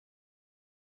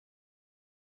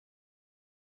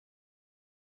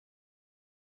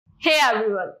Hey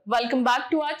everyone, welcome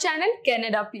back to our channel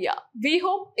Canada PR. We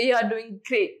hope you are doing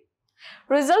great.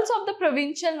 Results of the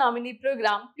Provincial Nominee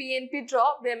Program PNP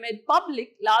draw were made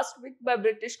public last week by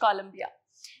British Columbia,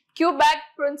 Quebec,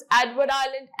 Prince Edward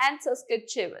Island and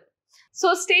Saskatchewan.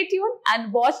 So stay tuned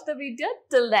and watch the video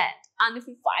till the end. And if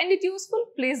you find it useful,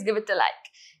 please give it a like.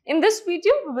 In this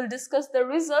video, we will discuss the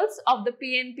results of the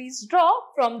PNP's draw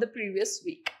from the previous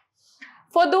week.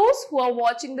 For those who are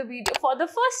watching the video for the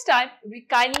first time, we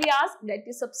kindly ask that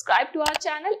you subscribe to our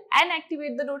channel and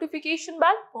activate the notification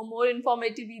bell for more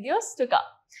informative videos to come.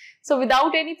 So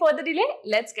without any further delay,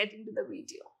 let's get into the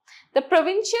video. The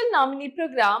Provincial Nominee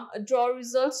Program draw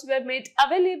results were made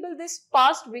available this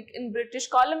past week in British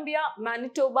Columbia,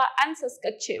 Manitoba and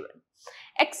Saskatchewan,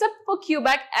 except for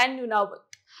Quebec and Nunavut.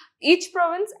 Each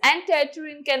province and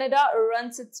territory in Canada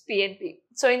runs its PNP.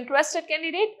 So interested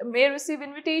candidate may receive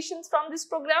invitations from these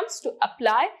programs to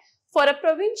apply for a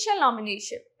provincial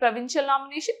nomination. Provincial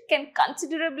nomination can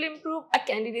considerably improve a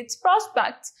candidate's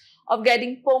prospects of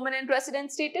getting permanent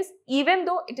resident status, even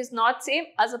though it is not same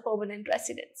as a permanent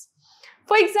residence.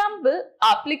 For example,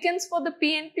 applicants for the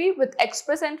PNP with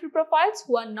express entry profiles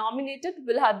who are nominated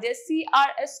will have their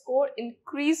CRS score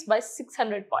increased by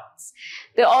 600 points.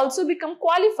 They also become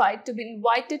qualified to be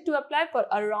invited to apply for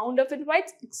a round of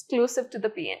invites exclusive to the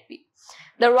PNP.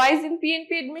 The rise in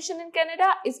PNP admission in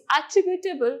Canada is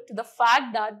attributable to the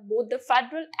fact that both the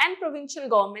federal and provincial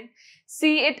government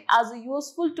see it as a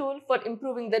useful tool for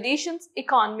improving the nation's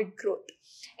economic growth.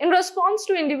 In response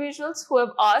to individuals who have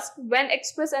asked when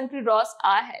express entry draws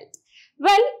are held.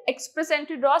 Well, express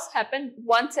entry draws happen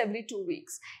once every 2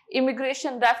 weeks.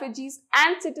 Immigration, Refugees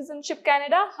and Citizenship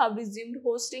Canada have resumed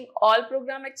hosting all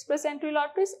program express entry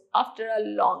lotteries after a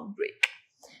long break.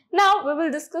 Now, we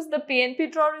will discuss the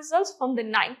PNP draw results from the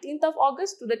 19th of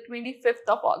August to the 25th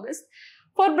of August.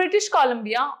 For British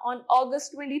Columbia, on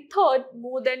August 23rd,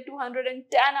 more than 210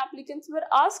 applicants were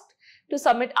asked to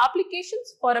submit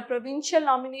applications for a provincial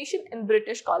nomination in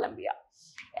British Columbia.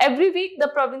 Every week, the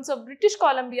province of British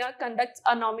Columbia conducts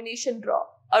a nomination draw.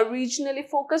 A regionally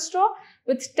focused draw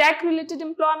with tech-related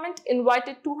employment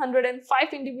invited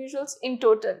 205 individuals in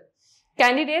total.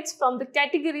 Candidates from the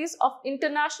categories of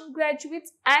international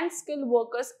graduates and skilled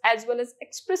workers as well as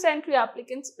express entry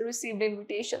applicants received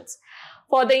invitations.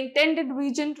 For the intended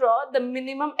region draw, the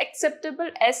minimum acceptable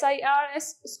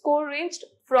SIRS score ranged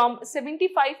from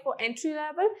 75 for entry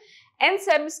level and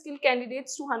semi-skilled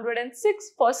candidates to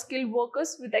 106 for skilled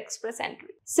workers with express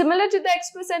entry. Similar to the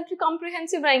express entry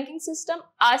comprehensive ranking system,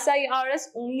 SIRS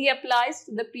only applies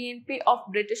to the PNP of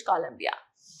British Columbia.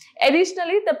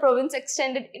 Additionally, the province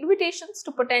extended invitations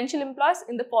to potential employees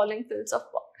in the following fields of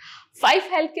work: 5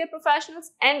 healthcare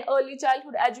professionals and early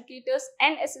childhood educators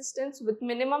and assistants with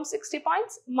minimum 60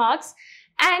 points marks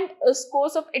and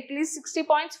scores of at least 60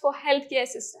 points for healthcare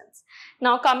assistants.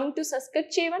 Now coming to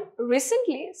Saskatchewan,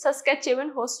 recently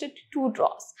Saskatchewan hosted 2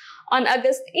 draws. On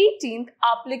August 18th,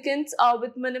 applicants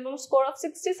with minimum score of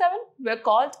 67 were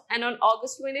called, and on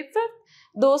August 25th,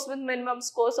 those with minimum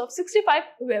scores of 65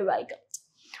 were welcomed.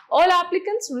 All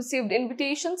applicants received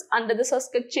invitations under the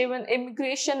Saskatchewan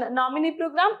Immigration Nominee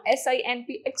Program, SINP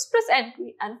Express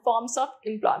Entry and Forms of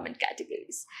Employment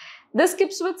categories. This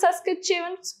keeps with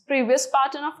Saskatchewan's previous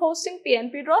pattern of hosting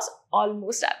PNP draws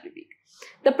almost every week.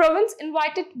 The province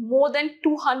invited more than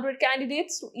 200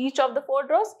 candidates to each of the 4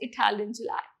 draws it held in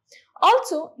July.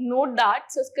 Also, note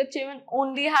that Saskatchewan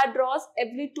only had draws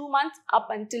every 2 months up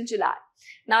until July.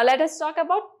 Now let us talk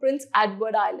about Prince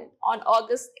Edward Island. On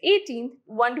August 18th,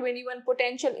 121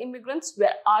 potential immigrants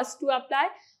were asked to apply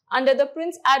under the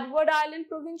Prince Edward Island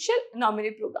Provincial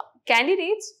Nominee Program.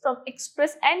 Candidates from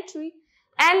Express Entry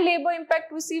and Labour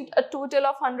Impact received a total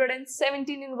of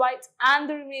 117 invites, and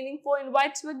the remaining 4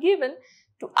 invites were given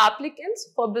to applicants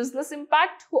for Business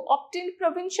Impact who obtained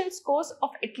provincial scores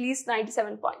of at least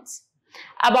 97 points.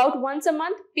 About once a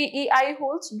month, PEI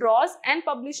holds draws and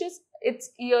publishes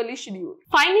its yearly schedule.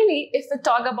 Finally, if we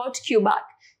talk about Quebec,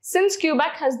 since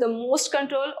Quebec has the most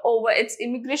control over its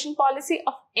immigration policy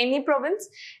of any province,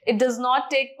 it does not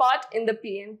take part in the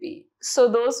PNP. So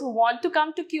those who want to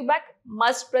come to Quebec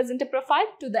must present a profile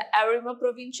to the ARIMA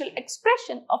Provincial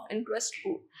Expression of Interest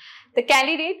Pool. The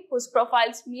candidate whose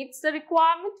profiles meets the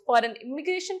requirement for an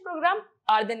immigration program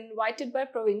are then invited by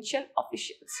provincial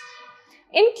officials.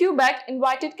 In Quebec,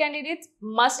 invited candidates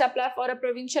must apply for a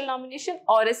provincial nomination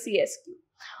or a CSQ.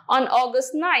 On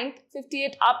August 9th,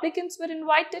 58 applicants were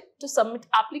invited to submit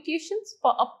applications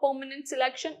for a permanent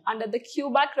selection under the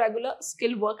Quebec Regular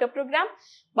Skilled Worker Program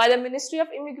by the Ministry of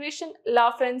Immigration,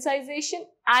 La Franchisation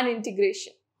and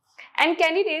Integration. and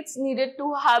candidates needed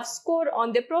to have score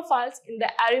on their profiles in the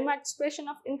ARIMA expression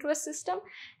of interest system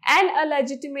and a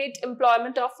legitimate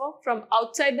employment offer from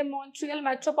outside the Montreal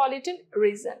metropolitan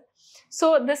region.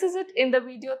 So this is it in the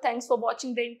video. Thanks for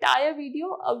watching the entire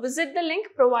video. Visit the link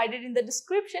provided in the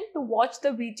description to watch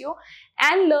the video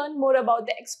and learn more about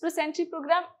the Express Entry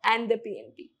program and the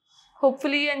PNP.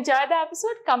 Hopefully you enjoyed the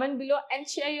episode. Comment below and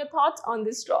share your thoughts on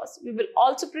this draws. We will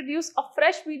also produce a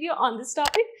fresh video on this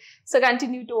topic, so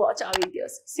continue to watch our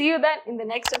videos. See you then in the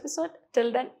next episode.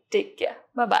 Till then, take care.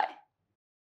 Bye-bye.